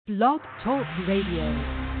Blog Talk Radio.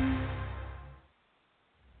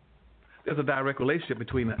 There's a direct relationship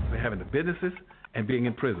between having the businesses and being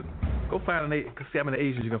in prison. Go find see how many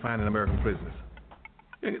Asians you can find in American prisons.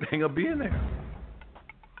 They ain't gonna be in there.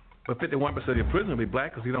 But 51% of your prisoners will be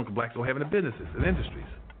black because blacks don't have any businesses and industries.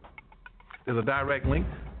 There's a direct link.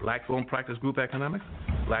 Blacks won't practice group economics.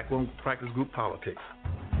 Black won't practice group politics.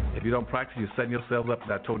 If you don't practice, you're setting yourself up.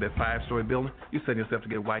 I told that 5-story building, you're setting yourself to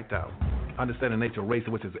get wiped out. Understand the nature of race,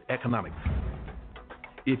 which is economics.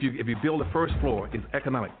 If you build the first floor, it's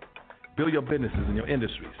economic. Build your businesses and your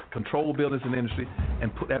industries. Control business and industry,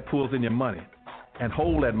 and put that pulls in your money, and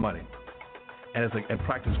hold that money, and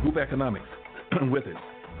practice group economics with it.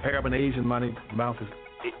 Arab and Asian money bounces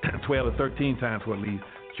 12 to 13 times what it leaves.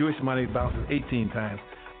 Jewish money bounces 18 times.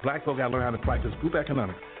 Black folk got to learn how to practice group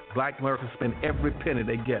economics. Black Americans spend every penny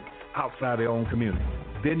they get outside their own community.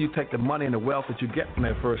 Then you take the money and the wealth that you get from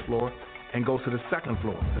that first floor and go to the second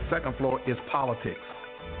floor. The second floor is politics.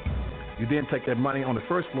 You then take that money on the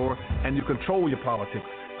first floor and you control your politics.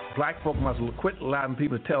 Black folk must quit allowing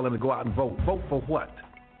people to tell them to go out and vote. Vote for what?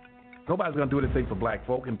 Nobody's going to do anything for black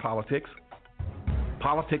folk in politics.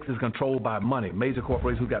 Politics is controlled by money. Major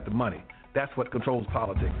corporations who got the money. That's what controls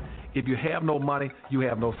politics. If you have no money, you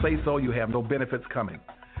have no say-so, you have no benefits coming.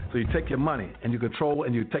 So you take your money and you control,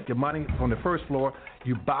 and you take your money on the first floor,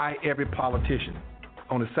 you buy every politician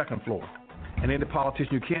on the second floor. And then the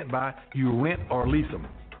politician you can't buy, you rent or lease them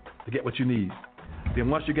to get what you need. Then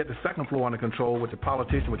once you get the second floor under control with the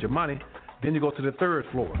politician, with your money, then you go to the third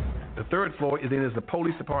floor. The third floor is the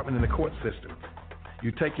police department and the court system.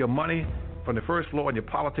 You take your money from the first floor and your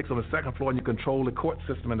politics on the second floor, and you control the court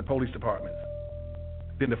system and the police departments.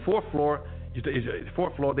 Then the fourth floor,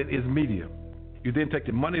 then is media. You then take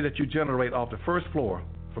the money that you generate off the first floor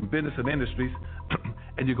from business and industries,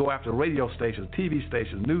 and you go after radio stations, TV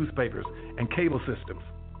stations, newspapers, and cable systems,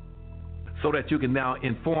 so that you can now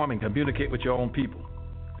inform and communicate with your own people.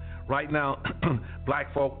 Right now,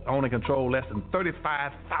 black folk own and control less than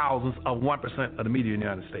 35 thousandths of 1% of the media in the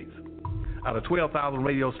United States. Out of 12,000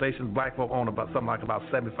 radio stations, black folk own about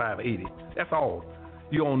 75 or 80. That's all.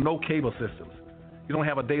 You own no cable systems. You don't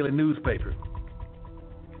have a daily newspaper.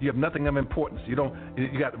 You have nothing of importance. You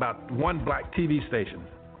got about one black TV station.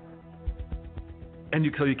 And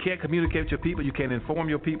so you can't communicate with your people. You can't inform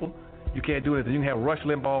your people. You can't do anything. You can have Rush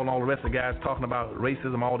Limbaugh and all the rest of the guys talking about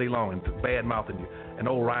racism all day long and bad mouthing you, and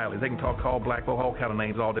O'Reilly. They can call black folk all kind of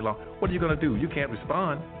names all day long. What are you going to do? You can't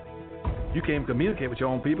respond. You can't communicate with your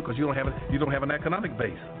own people because you don't have an economic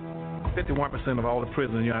base. 51% of all the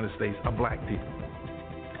prisoners in the United States are black people.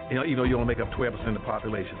 Even though you only make up 12% of the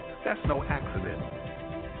population. That's no accident.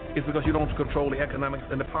 It's because you don't control the economics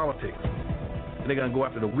and the politics. And they're going to go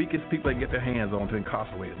after the weakest people they can get their hands on to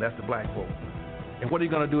incarcerate them. That's the black folk. And what are you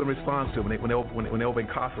going to do in response to them when they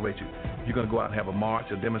over-incarcerate you? You're going to go out and have a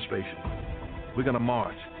march, a demonstration. We're going to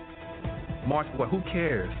march. March for what? Who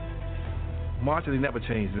cares? Marching never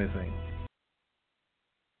changed anything.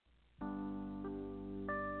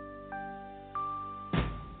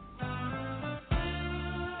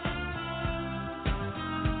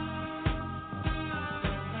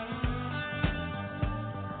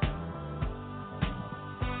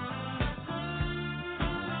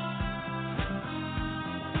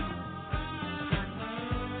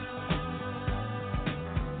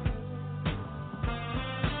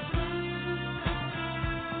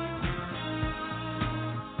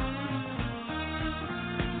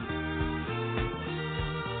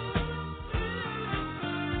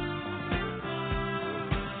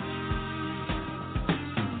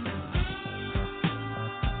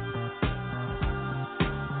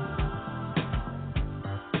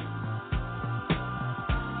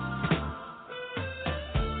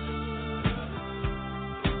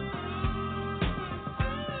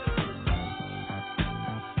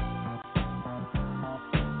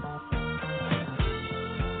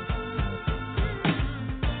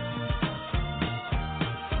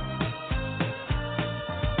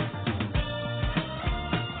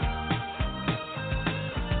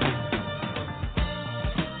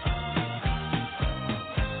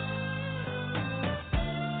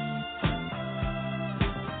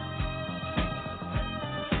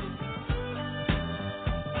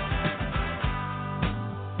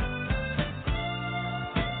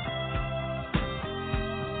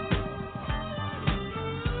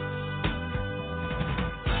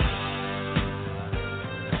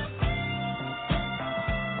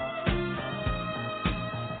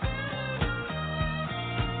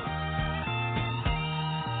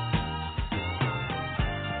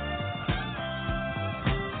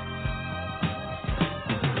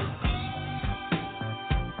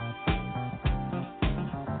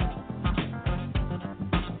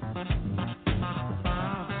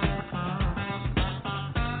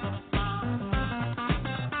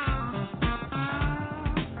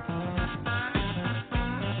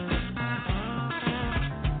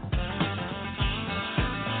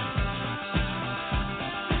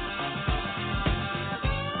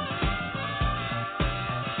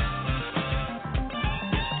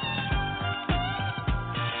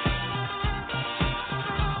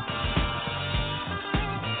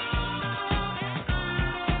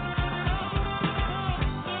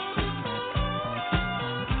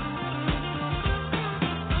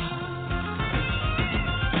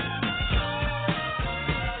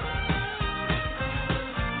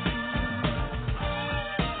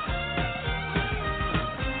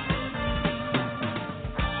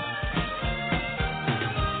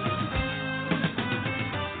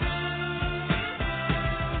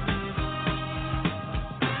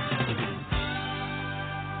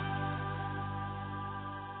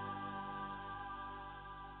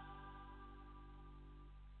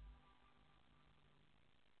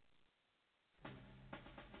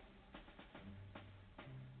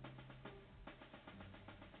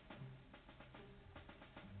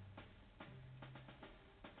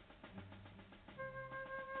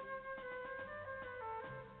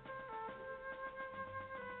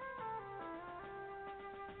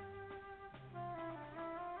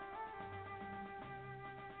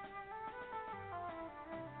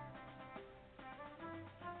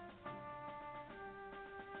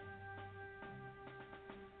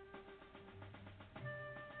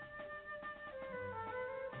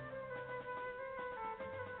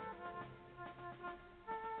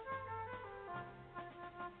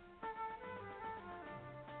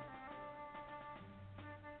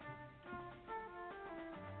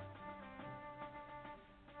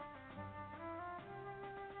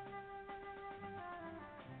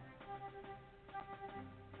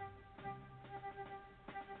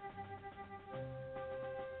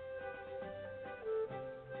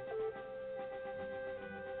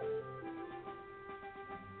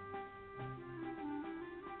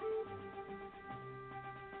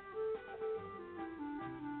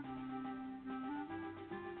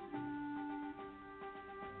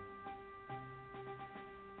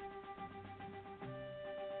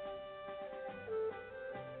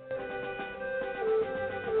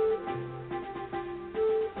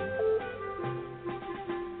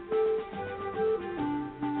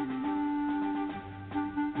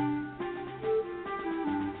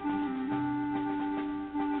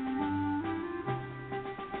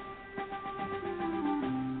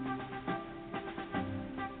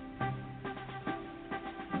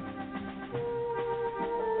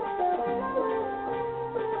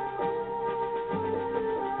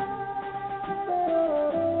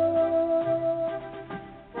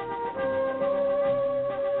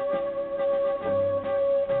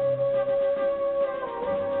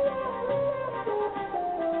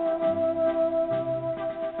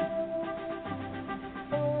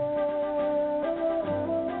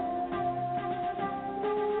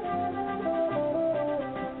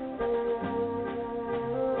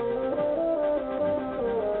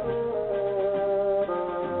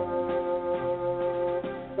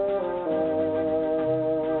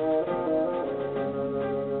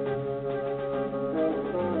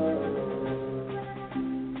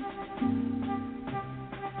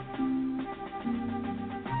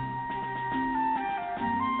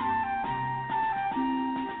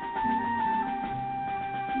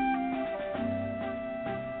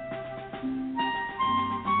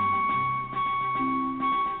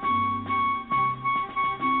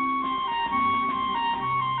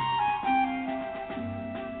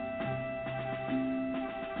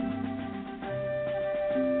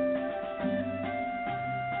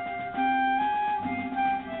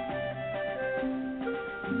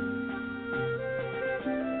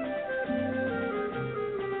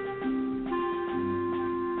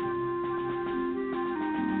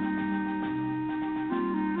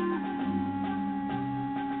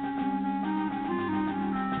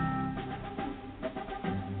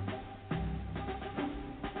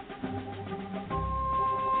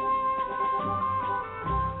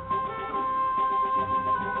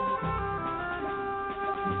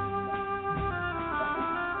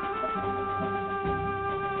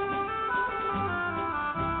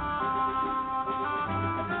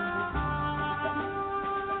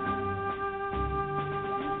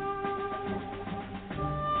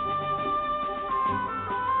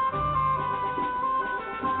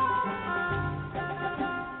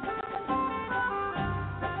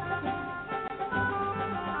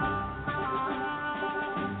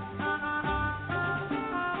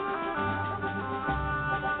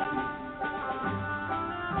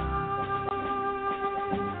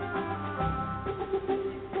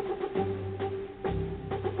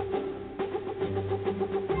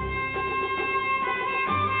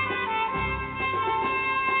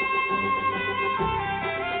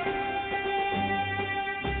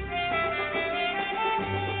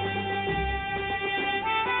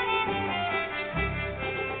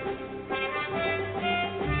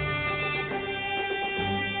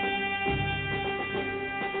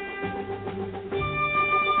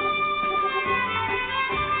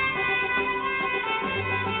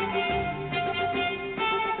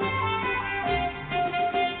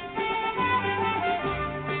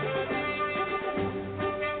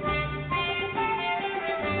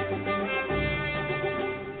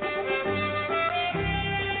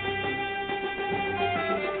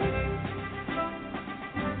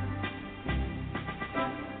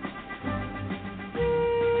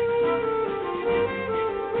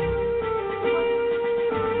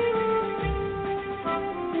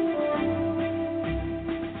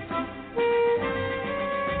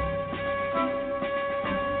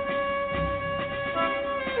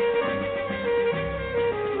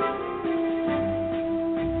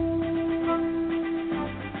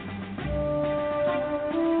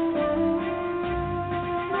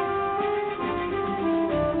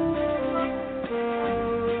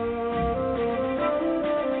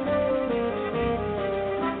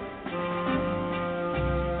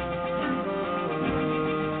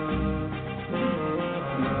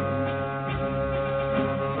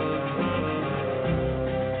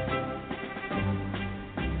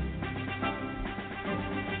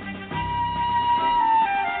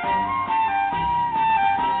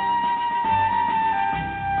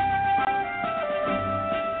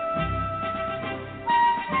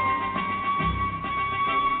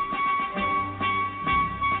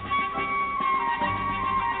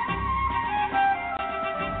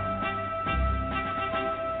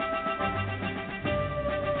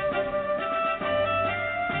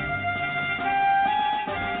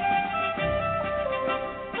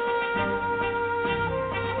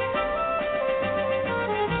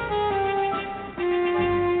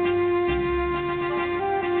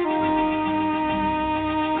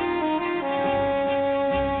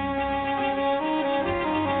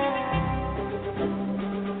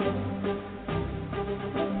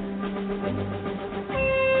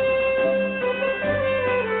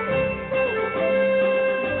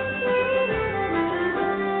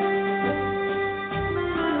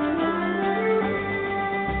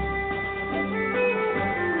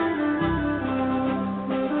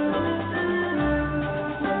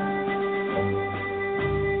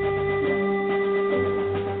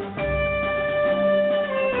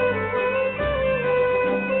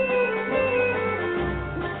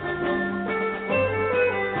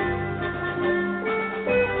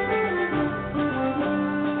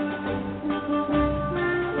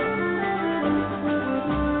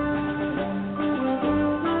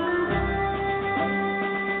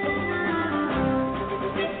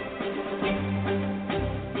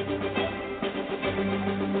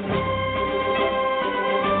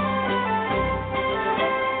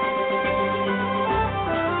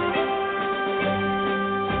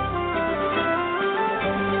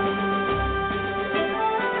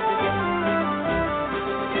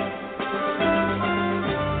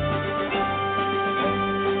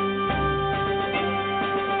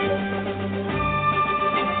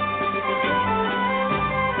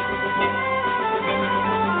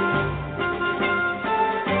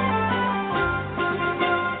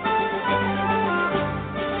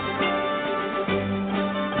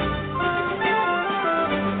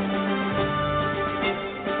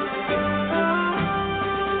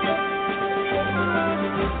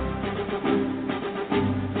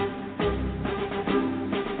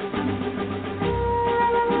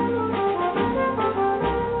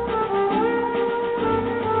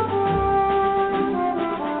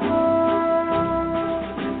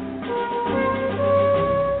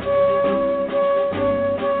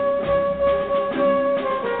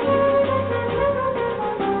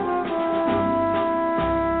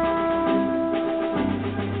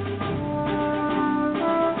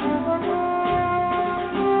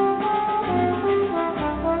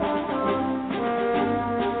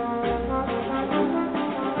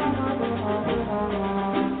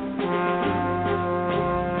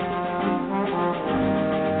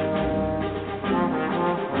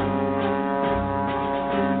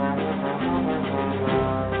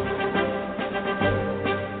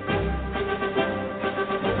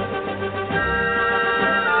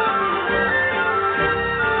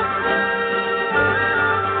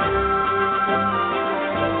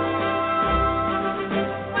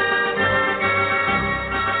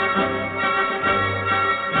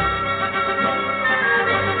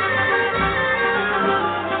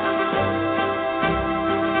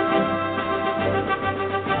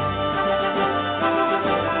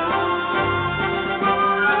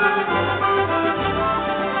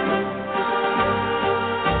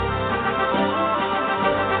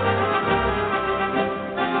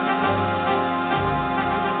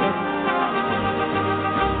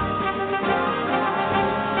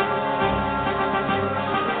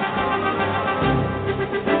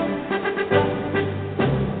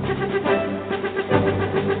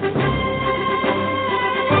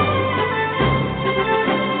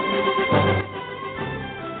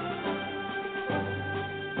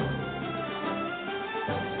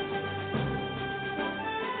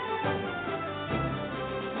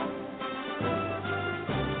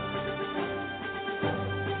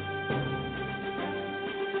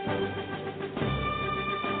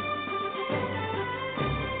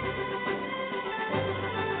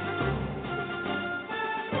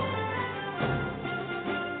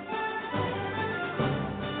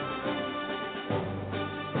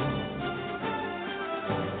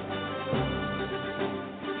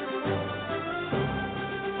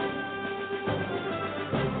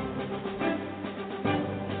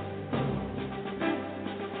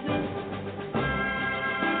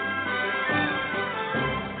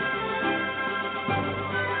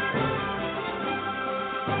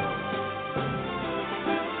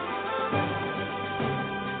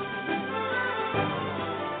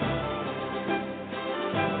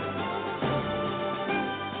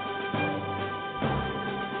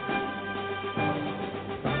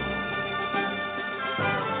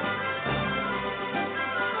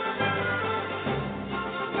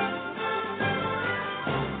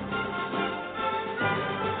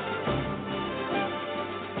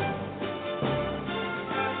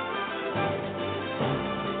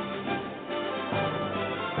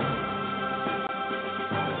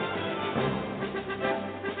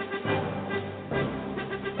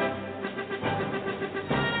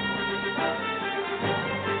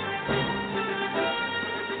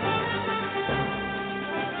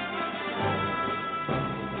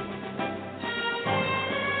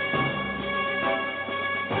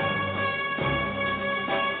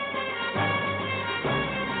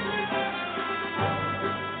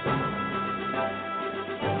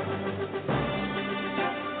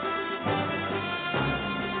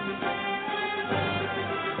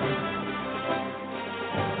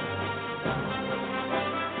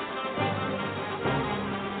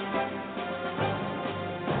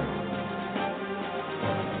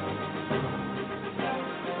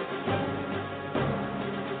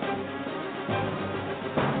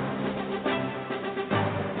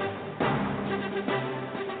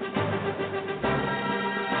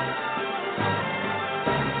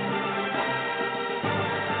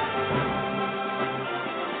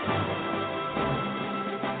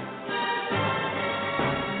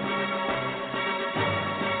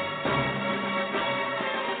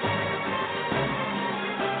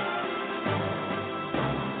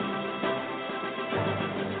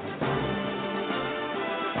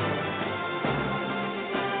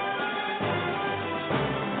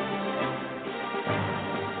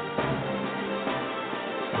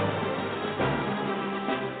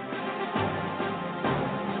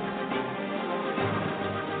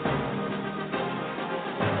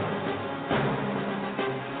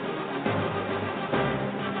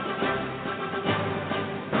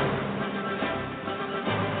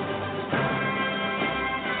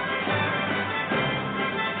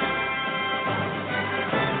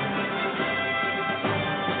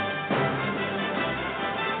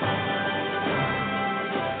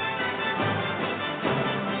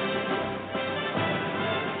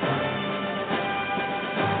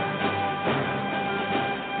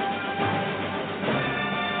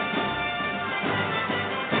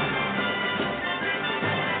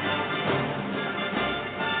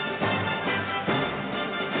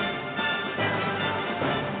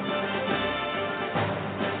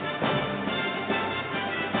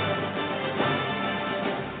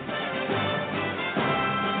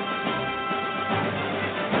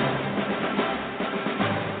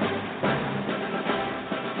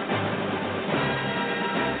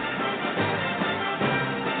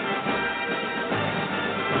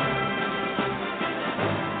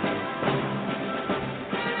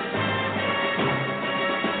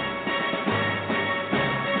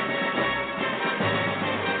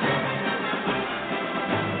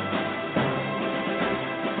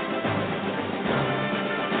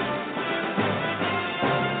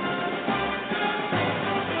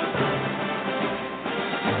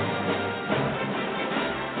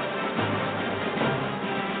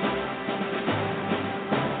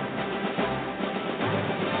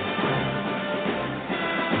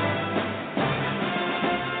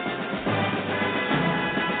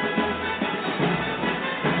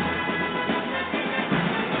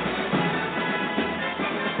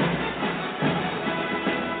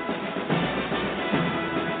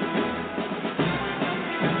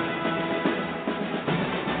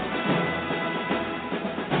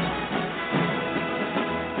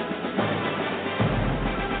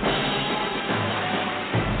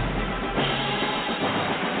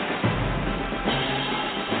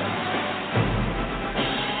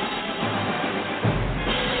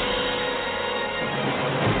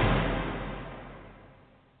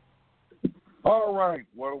 right.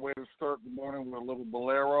 What a way to start the morning with a little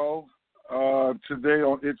bolero. Today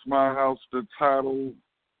on It's My House, the title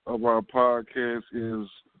of our podcast is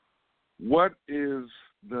What is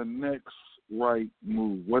the Next Right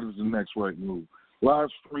Move? What is the next right move? Live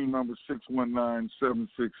stream number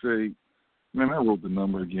 619-768. Man, I wrote the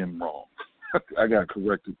number again wrong. I got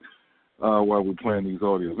corrected while we're playing these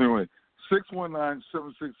audios. Anyway,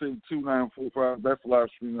 619-768-2945. That's the live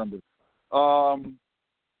stream number.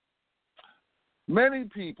 Many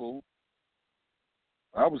people,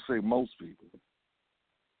 I would say most people,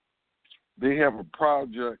 they have a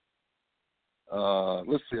project,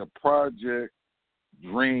 let's say a project,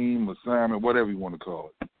 dream, assignment, whatever you want to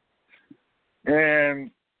call it.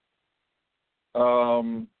 And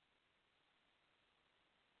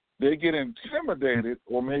they get intimidated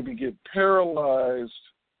or maybe get paralyzed,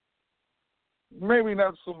 maybe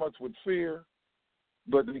not so much with fear,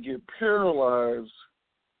 but they get paralyzed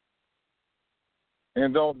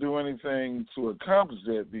and don't do anything to accomplish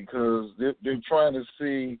that because they're trying to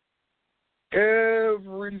see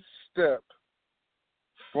every step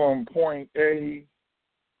from point A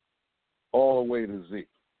all the way to Z.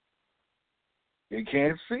 They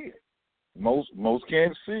can't see it. Most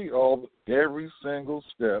can't see every single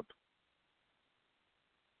step,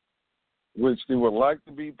 which they would like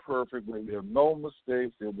to be perfect, where there are no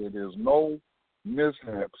mistakes, where there's no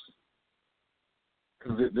mishaps,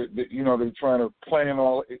 because they're trying to plan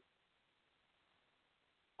all.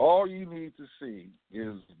 All you need to see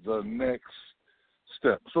is the next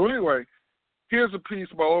step. So anyway, here's a piece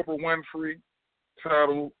by Oprah Winfrey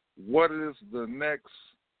titled "What is the Next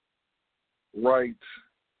Right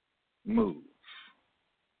Move?"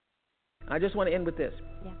 I just want to end with this.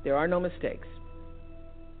 Yeah. There are no mistakes.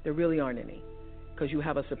 There really aren't any, because you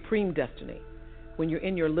have a supreme destiny. When you're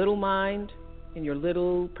in your little mind, in your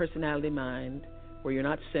little personality mind, where you're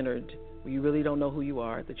not centered, where you really don't know who you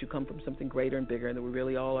are, that you come from something greater and bigger, and that we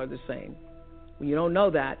really all are the same. When you don't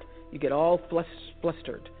know that, you get all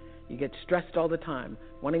flustered. You get stressed all the time,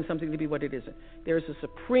 wanting something to be what it isn't. There is a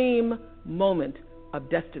supreme moment of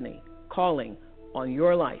destiny calling on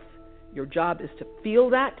your life. Your job is to feel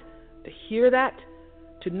that, to hear that,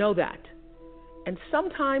 to know that. And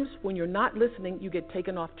sometimes when you're not listening, you get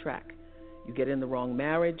taken off track. You get in the wrong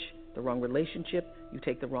marriage, the wrong relationship, you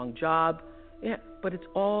take the wrong job. Yeah, but it's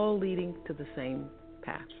all leading to the same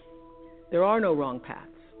path. There are no wrong paths.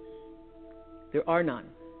 There are none.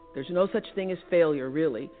 There's no such thing as failure,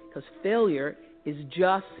 really, because failure is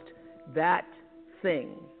just that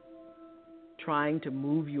thing trying to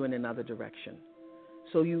move you in another direction.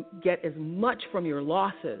 So you get as much from your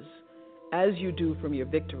losses as you do from your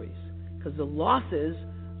victories, because the losses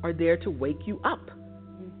are there to wake you up.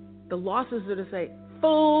 The losses are to say,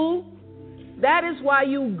 fool, that is why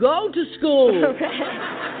you go to school,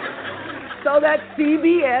 so that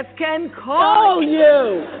CBS can call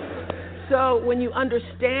you. So when you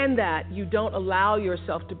understand that, you don't allow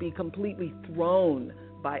yourself to be completely thrown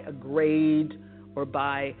by a grade or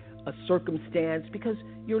by a circumstance, because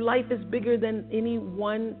your life is bigger than any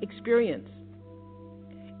one experience.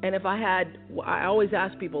 And if I always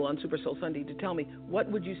ask people on Super Soul Sunday to tell me, what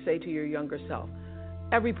would you say to your younger self?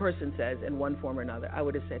 Every person says in one form or another, I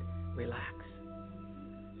would have said, relax.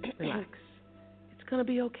 Relax. It's going to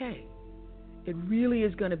be okay. It really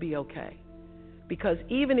is going to be okay. Because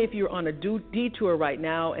even if you're on a detour right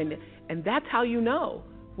now, and that's how you know,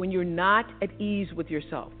 when you're not at ease with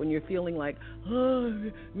yourself, when you're feeling like,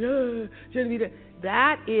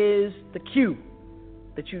 that is the cue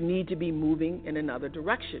that you need to be moving in another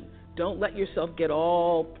direction. Don't let yourself get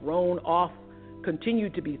all thrown off, continue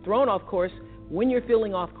to be thrown off course. When you're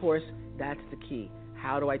feeling off course, that's the key.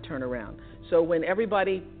 How do I turn around? So when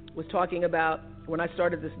everybody was talking about, when I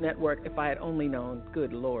started this network, if I had only known,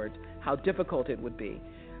 good Lord, how difficult it would be.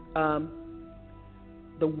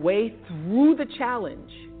 The way through the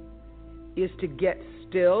challenge is to get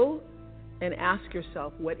still and ask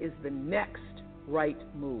yourself, what is the next right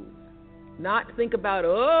move? Not think about,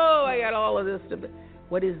 I got all of this.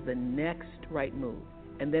 What is the next right move?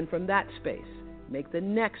 And then from that space, make the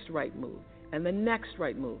next right move and the next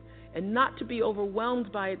right move. And not to be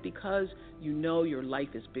overwhelmed by it, because you know your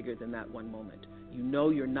life is bigger than that one moment. You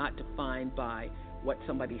know you're not defined by what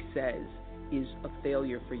somebody says is a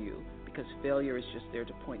failure for you, because failure is just there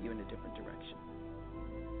to point you in a different direction.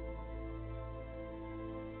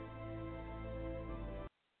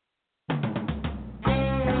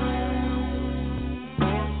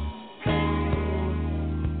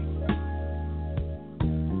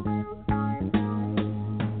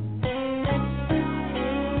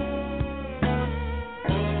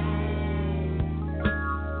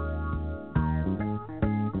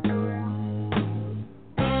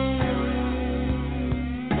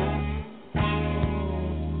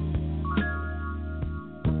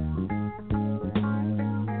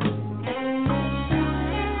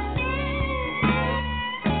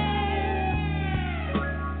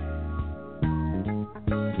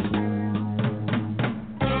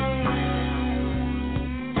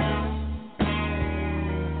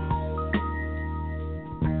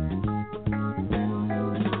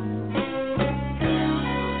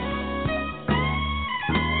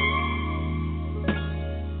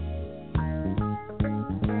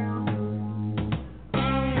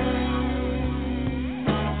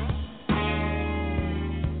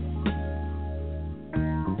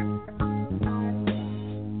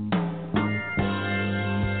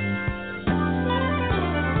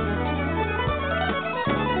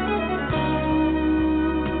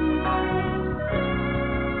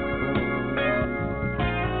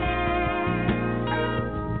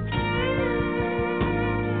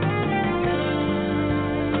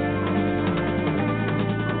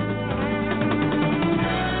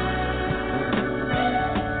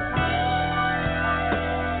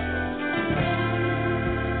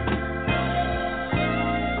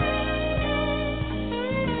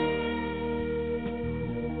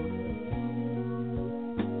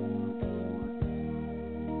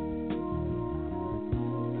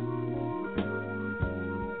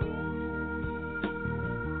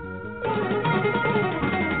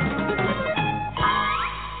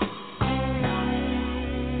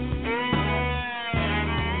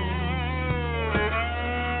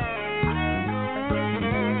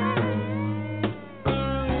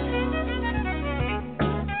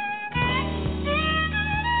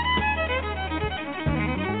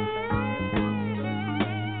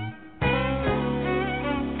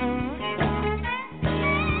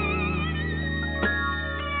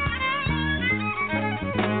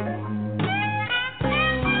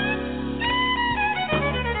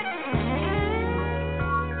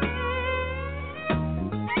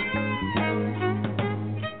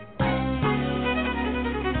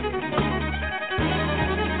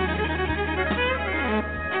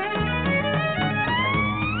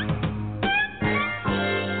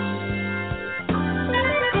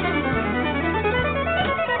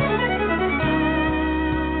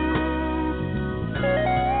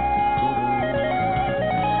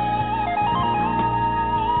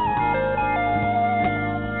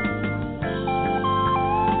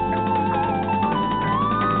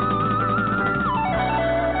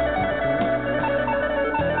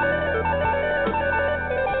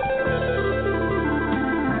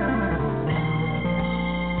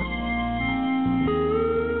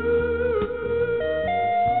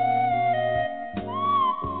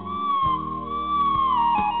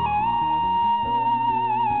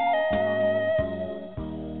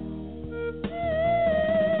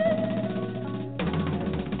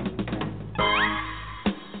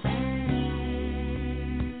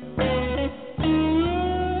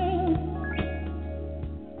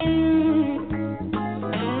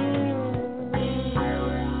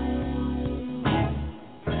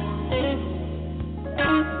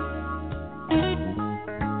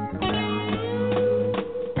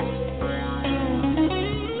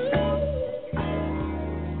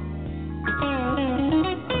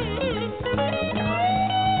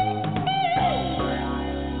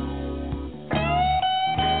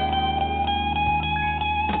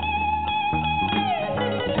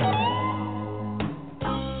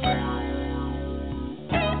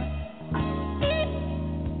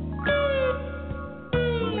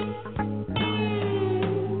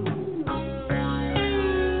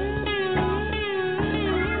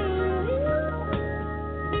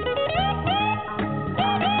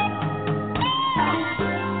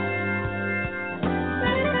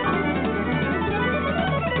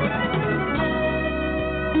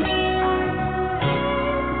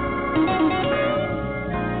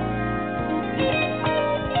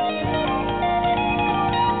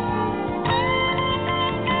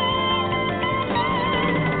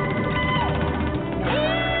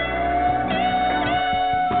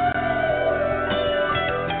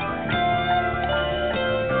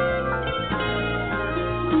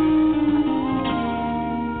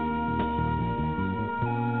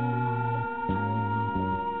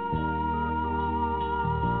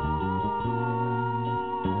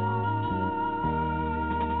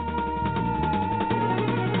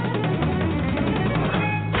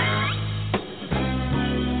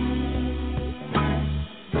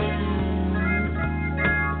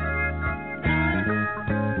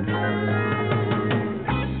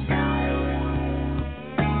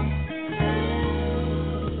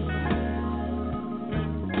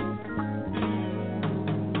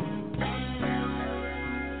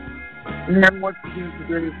 And once again,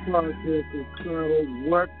 today's podcast is titled,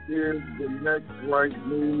 What is the Next Right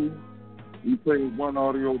Move? We played one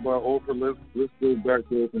audio by Oprah. Let's go back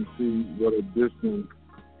up and see what additional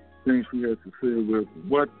things she has to say with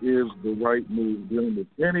what is the right move dealing with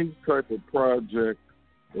any type of project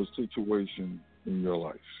or situation in your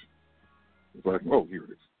life. It's like, oh, here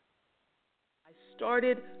it is. I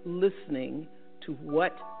started listening to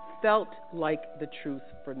what felt like the truth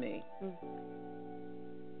for me.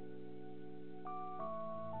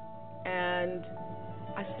 And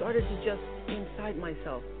I started to just, inside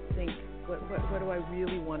myself, think, what do I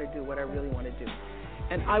really want to do, what I really want to do.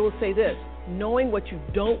 And I will say this, knowing what you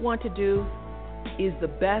don't want to do is the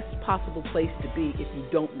best possible place to be if you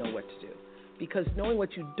don't know what to do. Because knowing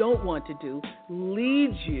what you don't want to do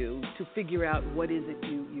leads you to figure out what is it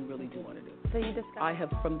you really do want to do. So you discovered. I have,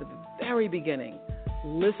 from the very beginning,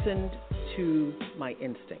 listened to my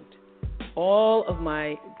instinct. All of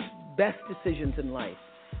my best decisions in life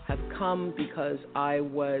have come because I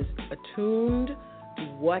was attuned to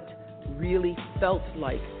what really felt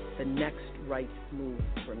like the next right move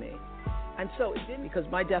for me. And so it didn't, because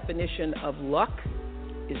my definition of luck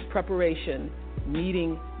is preparation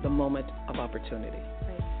meeting the moment of opportunity.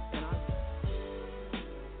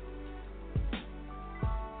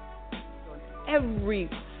 Every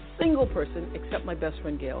single person, except my best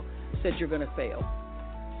friend Gail, said you're going to fail.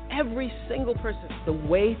 Every single person. The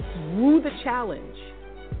way through the challenge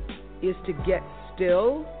is to get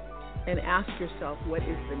still and ask yourself, what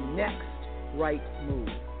is the next right move?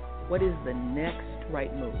 What is the next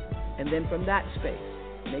right move? And then from that space,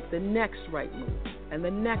 make the next right move and the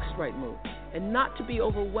next right move. And not to be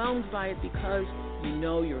overwhelmed by it, because you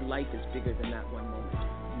know your life is bigger than that one moment.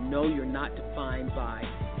 You know you're not defined by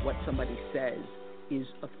what somebody says is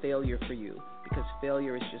a failure for you, because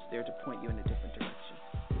failure is just there to point you in a different direction.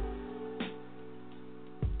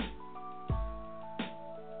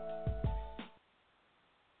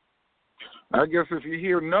 I guess if you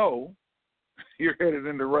hear no, you're headed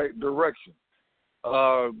in the right direction.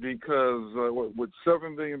 Because with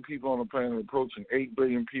 7 billion people on the planet, approaching 8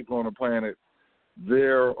 billion people on the planet,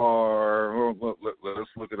 there are,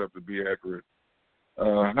 let's look it up to be accurate,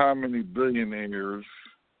 how many billionaires,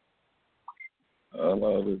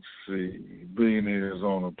 let's see, billionaires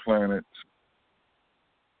on the planet.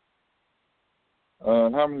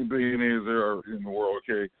 How many billionaires there are in the world?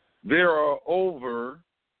 Okay, there are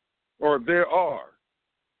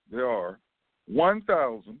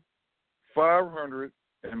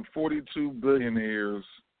 1,542 billionaires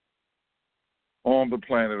on the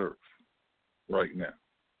planet Earth right now,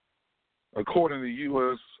 according to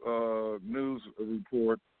U.S. News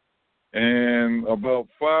report, and about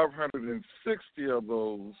 560 of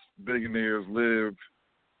those billionaires live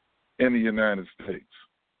in the United States.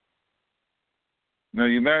 Now, the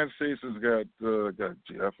United States has got I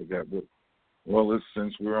forgot what. Well, it's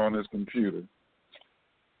since we're on this computer.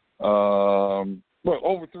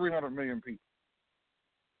 Over 300 million people.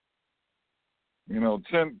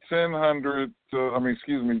 10%,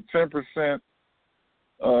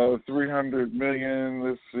 300 million,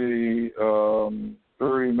 let's see,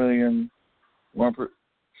 30 million, 1%.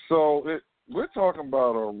 So we're talking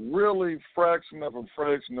about a really fraction of a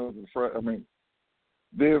fraction of a fraction. I mean,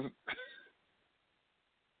 there's,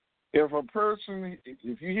 if a person,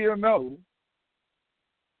 if you hear no,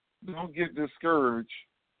 don't get discouraged.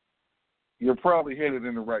 You're probably headed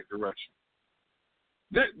in the right direction.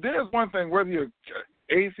 There's one thing, whether you're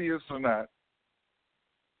atheist or not,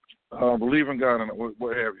 believe in God and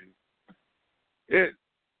what have you.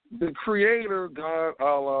 The Creator, God,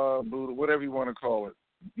 Allah, Buddha, whatever you want to call it,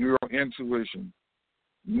 your intuition,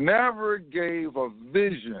 never gave a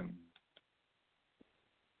vision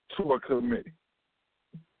to a committee.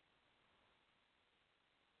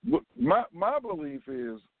 My belief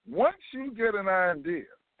is, once you get an idea,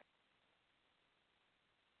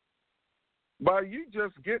 by you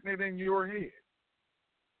just getting it in your head,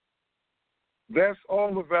 that's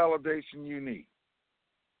all the validation you need.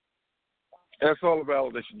 That's all the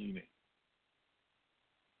validation you need.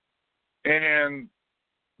 And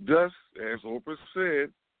just as Oprah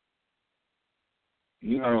said,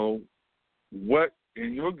 what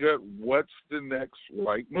in your gut, what's the next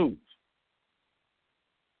right move?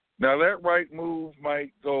 Now, that right move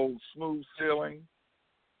might go smooth sailing,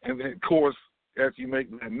 and then, of course, after you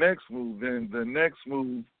make the next move, then the next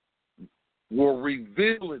move will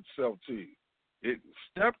reveal itself to you.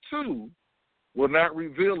 Step 2 will not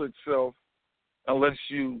reveal itself unless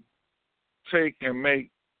you take and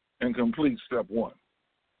make and complete step 1.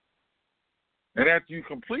 And after you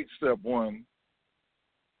complete step 1,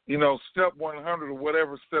 step 100 or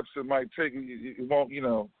whatever steps it might take, it won't,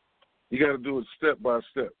 You got to do it step by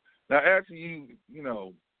step. Now, after you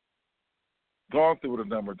gone through it a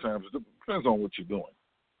number of times, it depends on what you're doing.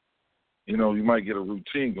 You might get a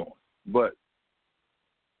routine going, but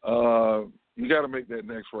you got to make that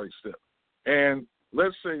next right step. And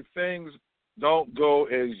let's say things don't go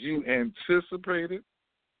as you anticipated.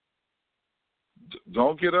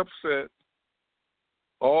 Don't get upset.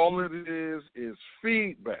 All it is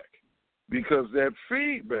feedback, because that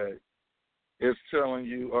feedback is telling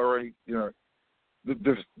you, all right,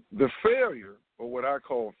 the failure, or what I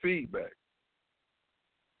call feedback.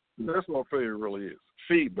 That's what failure really is.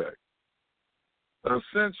 Feedback.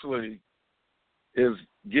 Essentially is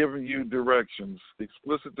giving you directions,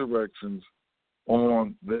 explicit directions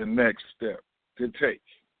on the next step to take.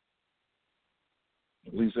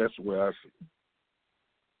 At least that's the way I see it.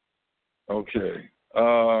 Okay.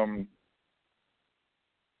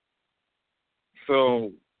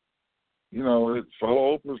 So,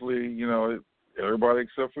 follow Oprah's lead, everybody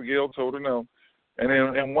except for Gail told her no.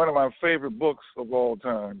 And one of my favorite books of all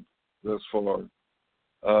time thus far,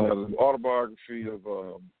 the autobiography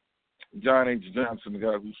of John H. Johnson, the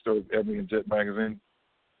guy who started Ebony and Jet magazine.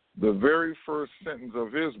 The very first sentence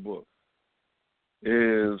of his book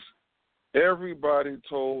is, everybody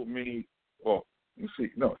told me,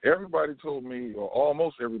 everybody told me, or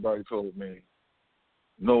almost everybody told me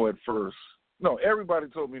no at first. No, everybody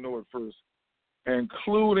told me no at first,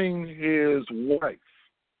 including his wife.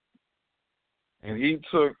 And he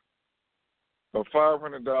took a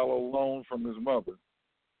 $500 loan from his mother,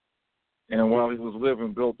 and while he was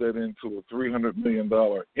living, built that into a $300 million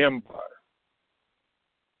empire.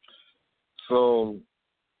 So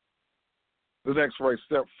the next right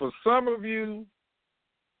step for some of you,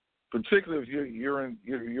 particularly if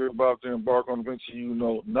you're about to embark on a venture you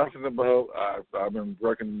know nothing about. I've been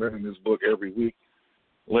recommending this book every week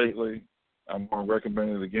lately. I'm going to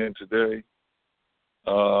recommend it again today.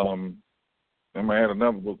 I might add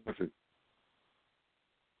another book with it.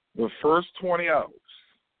 The first 20 hours.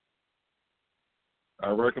 I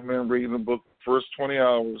recommend reading the book first 20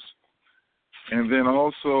 hours, and then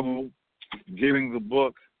also getting the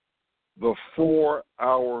book The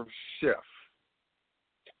 4-Hour Chef.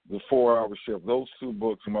 The 4-Hour Chef. Those two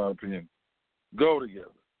books, in my opinion, go together.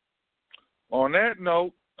 On that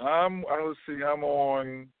note, I'm in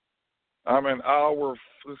hour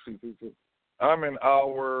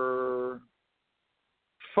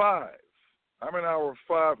 5. I'm in hour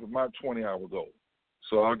 5 of my 20-hour goal.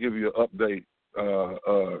 So I'll give you an update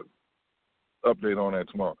on that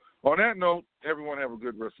tomorrow. On that note, everyone have a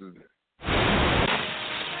good rest of the day.